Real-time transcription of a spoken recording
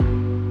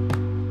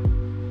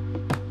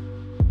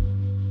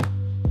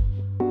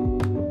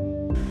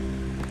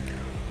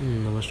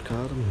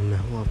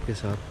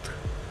आपके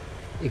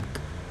साथ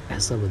एक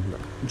ऐसा बंदा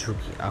जो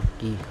कि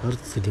आपकी हर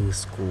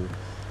फीलिंग्स को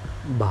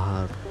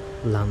बाहर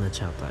लाना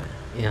चाहता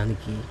है, यानी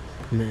कि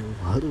मैं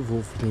हर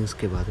वो फीलिंग्स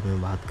के बारे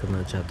में बात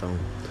करना चाहता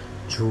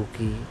हूँ जो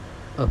कि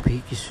अभी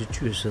की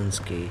सिचुएशंस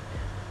के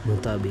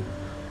मुताबिक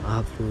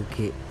आप लोगों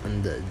के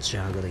अंदर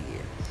जाग रही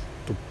है।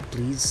 तो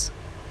please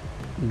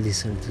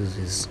listen to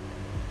this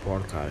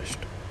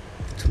podcast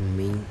with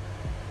me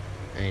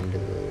and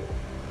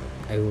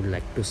I would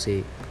like to से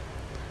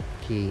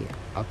कि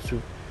आप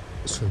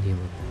सिर्फ सुनिए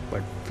मत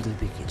बट फील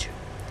भी कीजिए।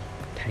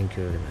 Thank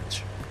you very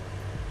much.